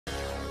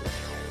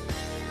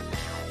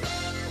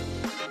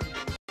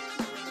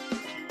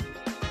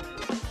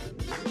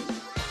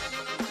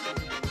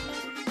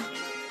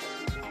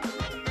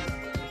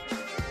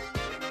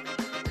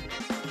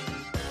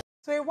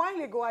a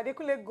while ago,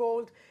 Adekunle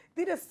Gold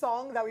did a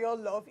song that we all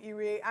love,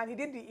 Ire, and he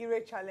did the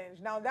Ire challenge.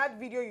 Now, that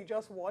video you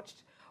just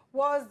watched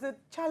was the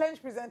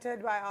challenge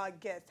presented by our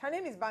guest. Her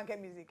name is Banke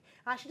Music,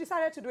 and she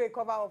decided to do a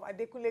cover of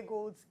Adekunle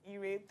Gold's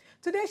Ire.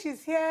 Today,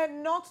 she's here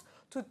not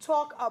to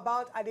talk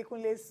about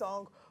Adekunle's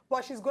song,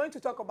 but she's going to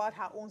talk about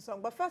her own song.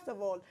 But first of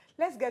all,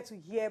 let's get to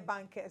hear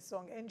Banke's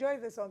song. Enjoy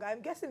the song.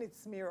 I'm guessing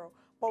it's Mirror,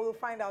 but we'll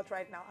find out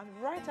right now. And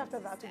right after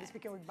that, we'll be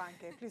speaking with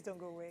Banke. Please don't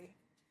go away.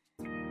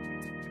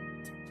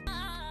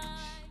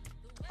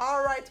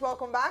 All right,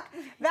 welcome back.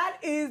 That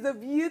is the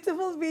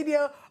beautiful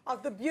video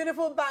of the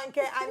beautiful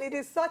Banke, and it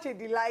is such a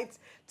delight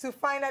to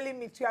finally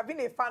meet you. I've been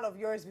a fan of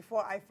yours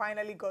before I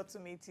finally got to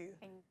meet you.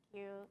 Thank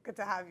you. Good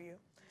to have you.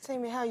 Tell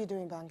me, how are you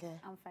doing, Banke?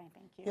 I'm fine,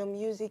 thank you. Your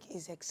music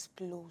is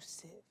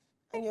explosive.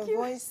 And Thank your you.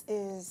 voice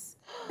is...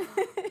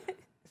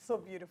 So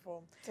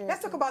beautiful. Seriously.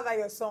 Let's talk about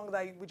your song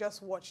that we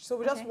just watched. So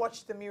we just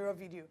watched the Mirror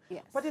video.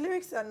 Yes. But the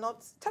lyrics are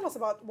not... Tell us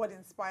about what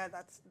inspired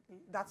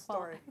that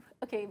story.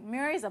 Okay,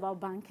 Mirror is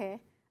about Banke,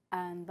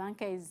 and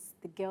Banke is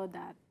the girl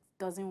that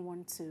doesn't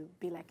want to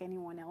be like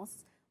anyone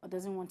else or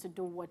doesn't want to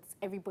do what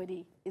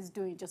everybody is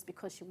doing just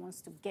because she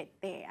wants to get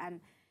there.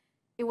 And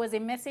it was a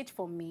message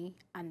for me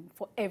and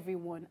for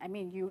everyone. I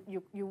mean,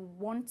 you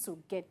want to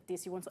get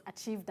this, you want to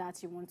achieve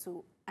that, you want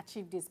to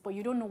achieve this, but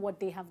you don't know what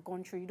they have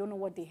gone through, you don't know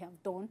what they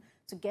have done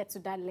to get to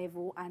that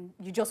level, and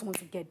you just want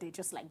to get there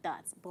just like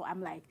that. But I'm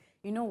like,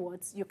 you know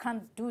what, you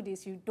can't do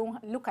this, you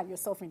don't look at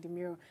yourself in the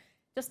mirror.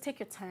 Just take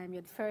your time,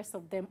 you're the first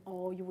of them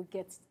all, you will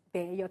get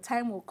there, your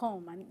time will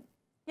come. And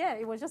yeah,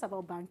 it was just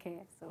about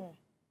Banke. So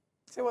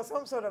So it was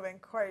some sort of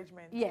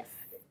encouragement. yes.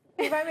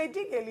 If I may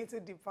dig a little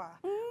deeper,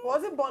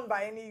 was it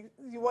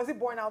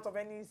born out of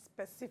any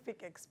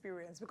specific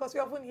experience? Because we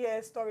often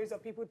hear stories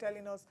of people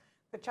telling us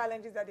the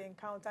challenges that they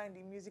encounter in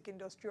the music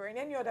industry or in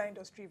any other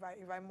industry,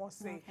 if I must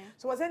say. Okay.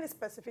 So was there any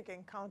specific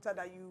encounter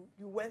that you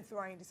went through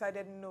and you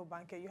decided, no,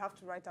 Banke, you have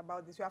to write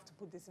about this, you have to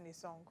put this in a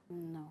song?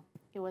 No,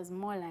 it was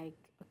more like,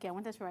 okay, I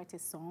wanted to write a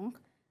song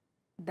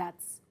that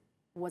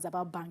was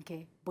about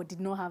Banke, but did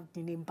not have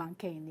the name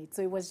Banke in it.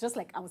 So it was just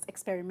like I was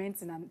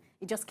experimenting and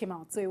it just came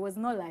out. So it was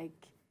not like,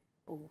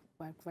 oh,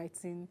 we're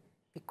writing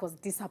because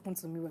this happened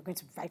to me, we're going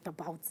to write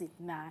about it.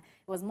 Nah,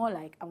 it was more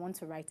like I want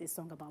to write a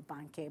song about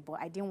Banke, but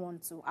I didn't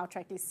want to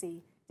outrightly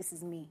say, this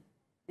is me,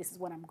 this is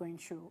what I'm going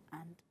through.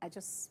 And I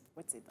just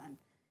wrote it and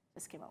it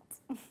just came out.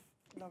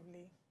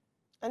 Lovely.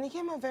 And it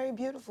came out very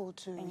beautiful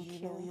too. Thank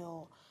you know, you.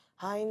 your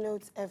high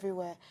notes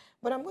everywhere.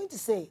 But I'm going to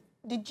say,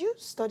 did you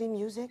study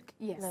music?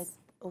 Yes. Like,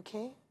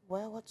 okay,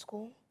 where, what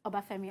school?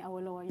 Obafemi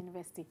Awolowo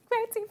University.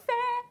 Great Fair.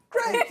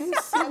 Great! Ife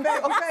is not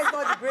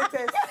the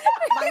greatest.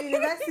 My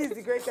university is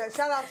the greatest.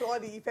 Shout out to all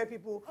the Ife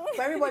people. But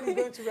everybody's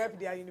going to rep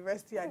their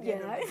university at the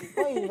end of the day.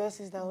 What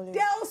university is that only?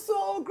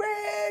 Delso,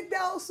 great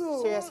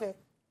Delso. Seriously?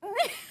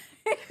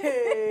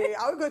 Hey,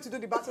 are we going to do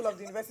the battle of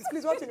the universities?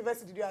 Please, what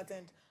university did you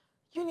attend?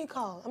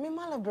 Unical. I'm in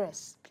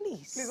Malabres,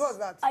 please. Please, what's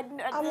that?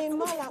 I'm in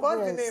Malabres.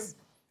 What's the name?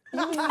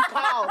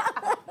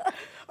 Unical.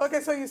 Okay,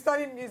 so you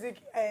studied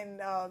music in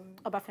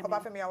Obafemi.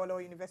 Obafemi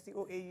Awolowo University,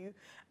 OAU.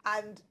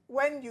 And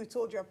when you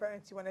told your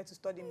parents you wanted to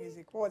study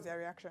music, what was their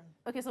reaction?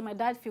 Okay, so my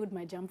dad filled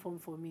my Jamb form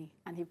for me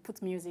and he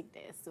put music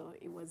there. So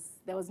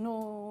there was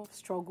no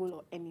struggle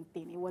or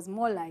anything. It was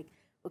more like,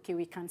 okay,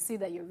 we can see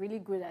that you're really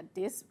good at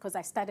this, because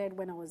I started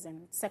when I was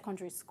in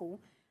secondary school,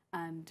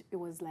 and it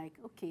was like,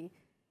 okay,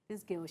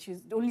 this girl,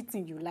 the only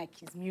thing you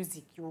like is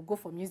music. You will go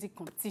for music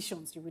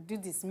competitions. You will do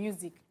this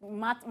music,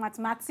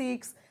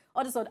 mathematics,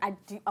 all this. I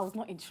was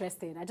not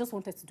interested. I just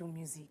wanted to do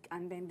music.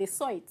 And then they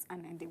saw it,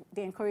 and then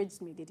they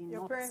encouraged me. They did Your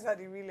not. parents are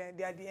they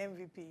are the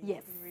MVP.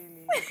 Yes.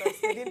 Really,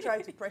 because they didn't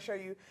try to pressure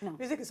you. No.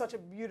 Music is such a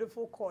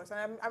beautiful course.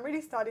 And I'm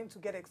really starting to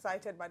get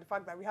excited by the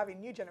fact that we have a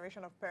new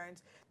generation of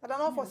parents that are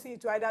not foreseen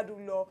to either do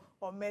law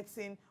or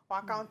medicine or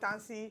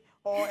accountancy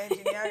or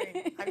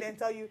engineering, and then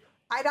tell you,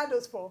 either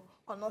those four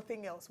or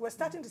nothing else. We're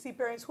starting to see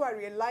parents who are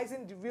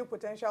realizing the real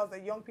potentials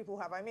that young people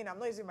have. I mean, I'm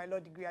not using my law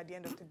degree at the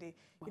end of the day.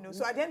 You know,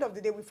 so at the end of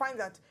the day, we find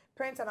that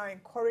parents are now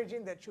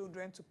encouraging their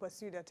children to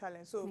pursue their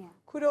talent. So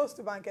kudos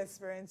to Banke's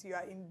parents. You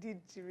are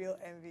indeed the real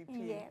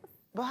MVP. Yes.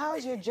 But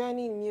how's your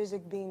journey in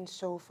music been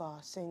so far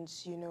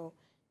since, you know,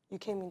 you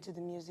came into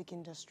the music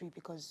industry?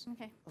 Because,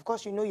 of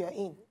course, you know you're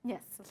in.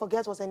 Yes.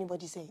 Forget what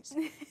anybody says.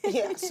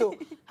 Yeah, so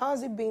how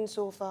has it been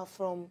so far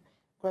from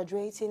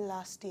graduating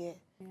last year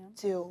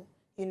till,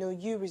 you know,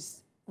 you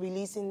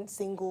releasing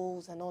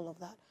singles and all of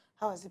that?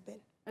 How has it been?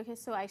 Okay,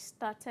 so I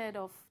started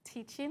off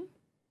teaching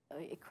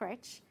a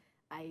crèche.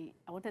 I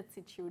wanted to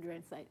teach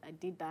children, so I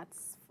did that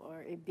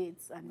for a bit,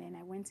 and then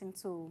I went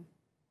into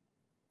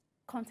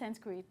content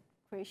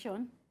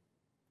creation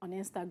on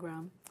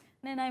Instagram.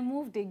 Then I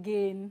moved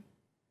again.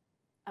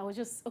 I was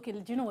just, okay,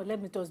 do you know what,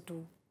 let me just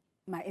do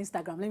my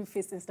Instagram. Let me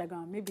face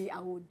Instagram. Maybe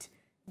I would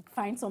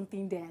find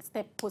something there. I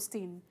started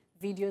posting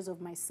videos of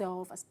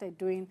myself. I started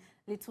doing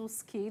little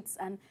skits,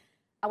 and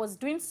I was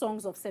doing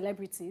songs of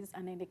celebrities,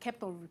 and then they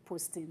kept on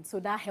reposting.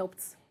 So that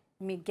helped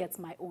me get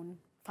my own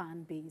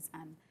fan base,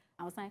 and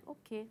I was like,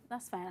 okay,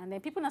 that's fine. And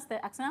then people now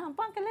started asking,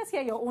 Banke, let's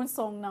hear your own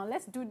song now.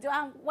 Let's do,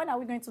 when are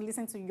we going to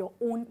listen to your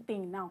own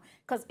thing now?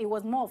 Because it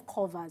was more of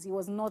covers. It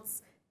was not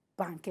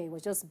Banke. It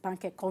was just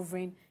Banke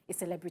covering a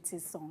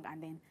celebrity's song.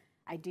 And then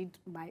I did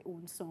my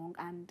own song.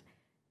 And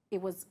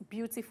it was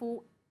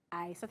beautiful.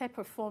 I started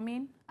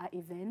performing at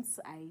events.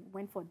 I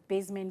went for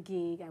basement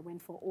gig. I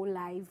went for O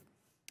Live.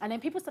 And then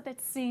people started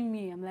seeing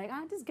me. I'm like,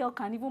 this girl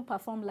can even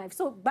perform live.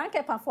 So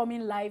Banke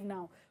performing live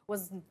now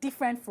was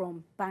different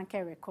from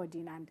Banke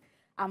recording. And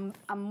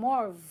I'm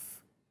more of,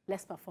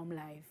 let's perform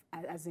live,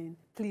 as in,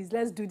 please,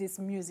 let's do this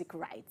music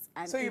right.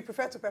 And so you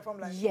prefer to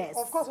perform live? Yes.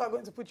 Of course, we're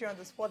going to put you on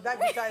the spot. That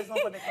guitar is not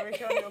for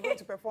decoration. You're going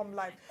to perform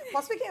live.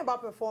 But speaking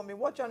about performing,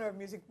 what genre of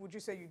music would you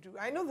say you do?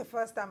 I know the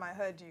first time I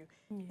heard you,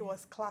 it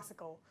was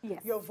classical.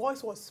 Yes. Your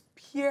voice was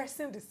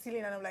piercing the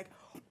ceiling, and I'm like,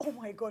 oh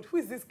my God, who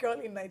is this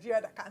girl in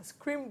Nigeria that can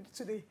scream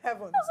to the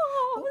heavens?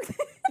 Oh.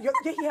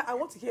 Yeah, I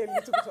want to hear a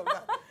little bit of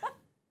that.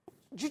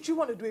 Do you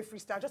want to do a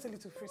freestyle? Just a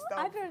little freestyle.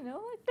 I don't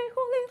know. The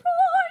Holy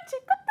Lord, she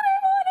got 3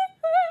 morning,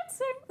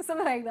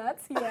 something like that.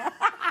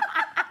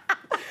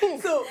 Yeah.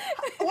 So,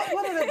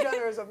 what other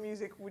genres of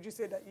music would you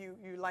say that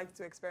you like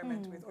to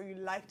experiment with, or you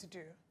like to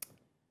do?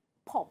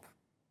 Pop.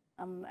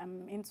 I'm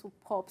into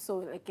pop, so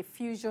like a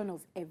fusion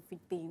of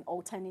everything,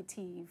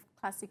 alternative,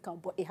 classical,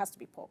 but it has to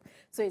be pop.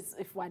 So it's,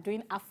 if we're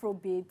doing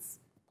Afrobeats,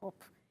 pop.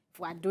 If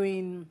we're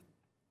doing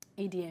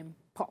EDM,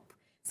 pop.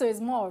 So it's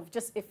more of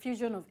just a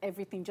fusion of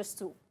everything, just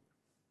to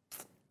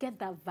get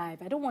that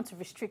vibe. I don't want to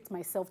restrict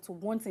myself to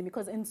one thing,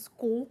 because in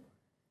school,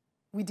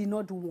 we did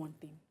not do one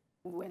thing.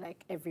 We were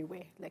like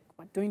everywhere. Like,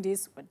 we're doing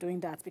this, we're doing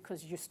that,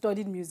 because you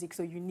studied music,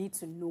 so you need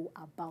to know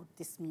about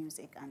this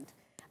music.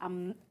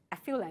 And I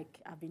feel like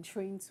I've been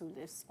trained to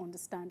just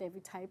understand every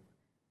type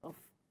of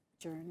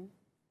journey.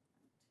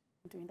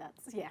 Doing that,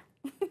 yeah.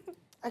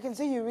 I can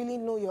say you really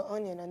know your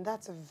onion, and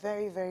that's a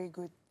very, very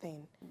good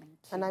thing.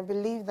 And I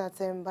believe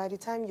that by the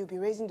time you'll be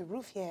raising the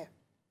roof here,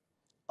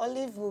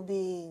 Olive will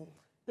be...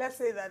 Let's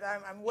say that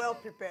I'm well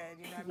prepared.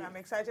 You know, I'm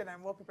excited.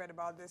 I'm well prepared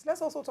about this.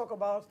 Let's also talk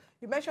about,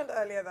 you mentioned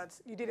earlier that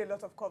you did a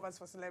lot of covers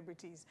for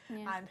celebrities,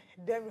 and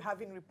them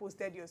having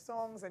reposted your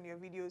songs and your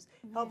videos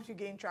helped you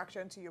gain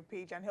traction to your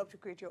page and helped you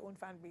create your own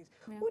fan base.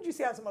 Who would you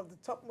say are some of the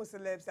topmost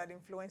celebs that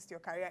influenced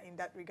your career in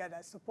that regard,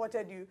 that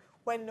supported you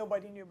when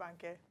nobody knew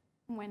Banke?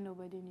 When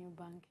nobody knew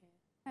Banke.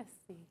 Let's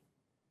see.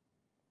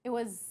 It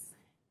was,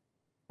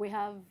 we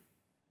have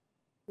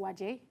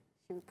Waje,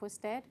 she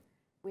reposted.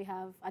 We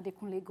have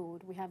Adekunle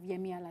Gold, we have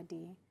Yemi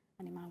Alade,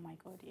 and Ima, oh my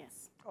God,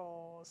 yes.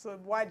 Oh, so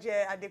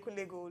Waje,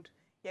 Adekunle Gold,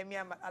 Yemi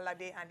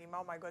Alade, and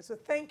Ima, oh my God. So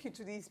thank you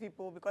to these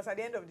people, because at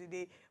the end of the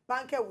day,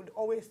 Banke would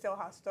always tell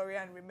her story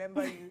and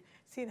remember you,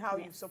 seeing how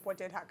you've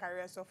supported her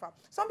career so far.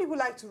 Some people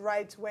like to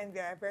write when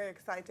they're very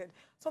excited.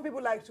 Some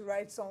people like to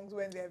write songs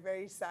when they're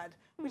very sad.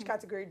 Which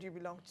category do you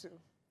belong to?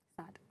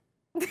 Sad.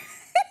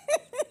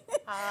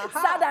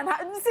 Sad and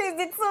happy. See,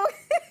 it's so...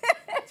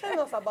 Tell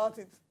us about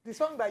it. The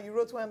song that you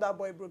wrote when that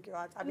boy broke your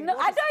heart. No,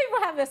 I don't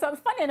even have a song.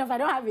 Funny enough, I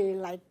don't have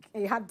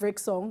a heartbreak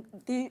song.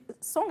 The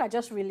song I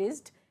just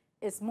released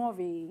is more of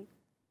a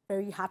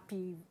very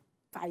happy,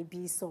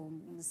 vibey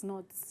song. It's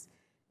not,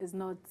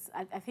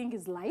 I think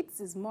it's light.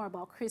 It's more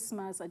about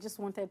Christmas. I just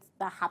wanted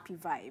that happy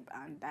vibe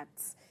and that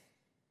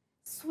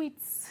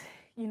sweet,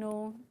 you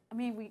know. I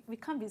mean, we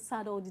can't be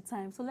sad all the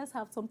time. So let's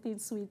have something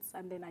sweet.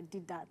 And then I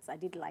did that. I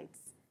did lights.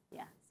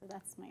 Yeah, so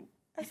that's mine.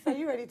 Esther, are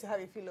you ready to have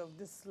a feel of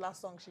this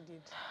last song she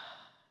did?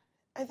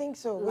 I think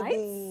so.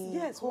 Lights?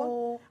 Yes.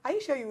 Are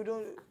you sure you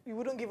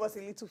wouldn't give us a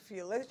little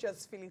feel? Let's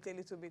just feel it a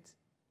little bit.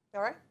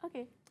 All right?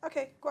 Okay.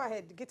 Okay, go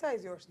ahead. The guitar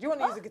is yours. Do you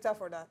want to use the guitar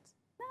for that?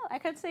 No, I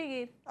can sing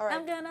it. All right.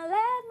 I'm gonna let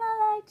my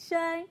light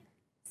shine,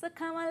 so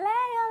come and let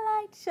your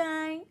light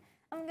shine.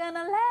 I'm gonna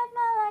let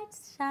my light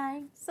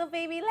shine, so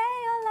baby, let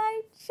your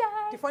light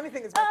shine. The funny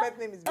thing is my pet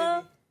name is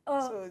Baby.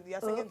 So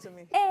you're singing to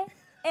me. Hey,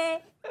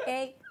 hey,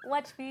 hey,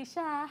 watch me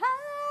shine,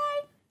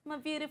 my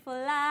beautiful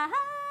light.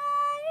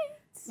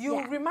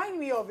 You remind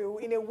me of,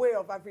 in a way,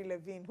 of Avril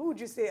Lavigne. Who would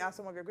you say are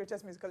some of your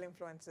greatest musical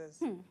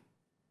influences?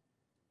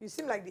 You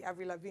seem like the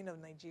Avril Lavigne of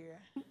Nigeria.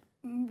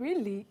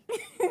 Really?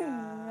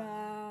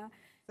 Yeah.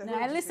 So no,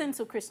 I listen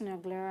to Christina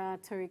Aguilera,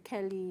 Tori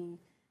Kelly,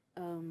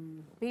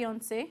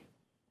 Beyonce. I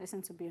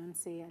listen to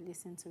Beyonce. I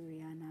listen to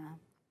Rihanna.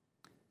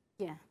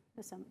 Yeah,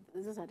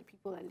 those are the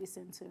people I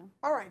listen to.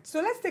 All right,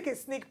 so let's take a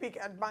sneak peek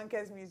at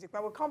Banke's music.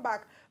 When we come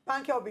back,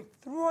 Banke will be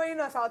throwing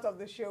us out of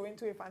the show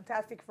into a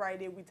fantastic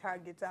Friday with her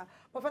guitar.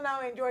 But for now,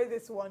 enjoy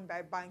this one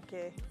by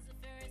Banke.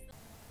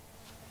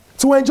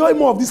 To enjoy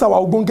more of these our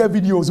Ogbonge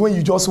videos when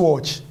you just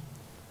watch,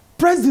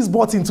 press this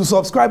button to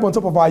subscribe on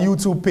top of our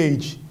YouTube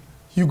page.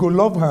 You go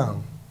love her.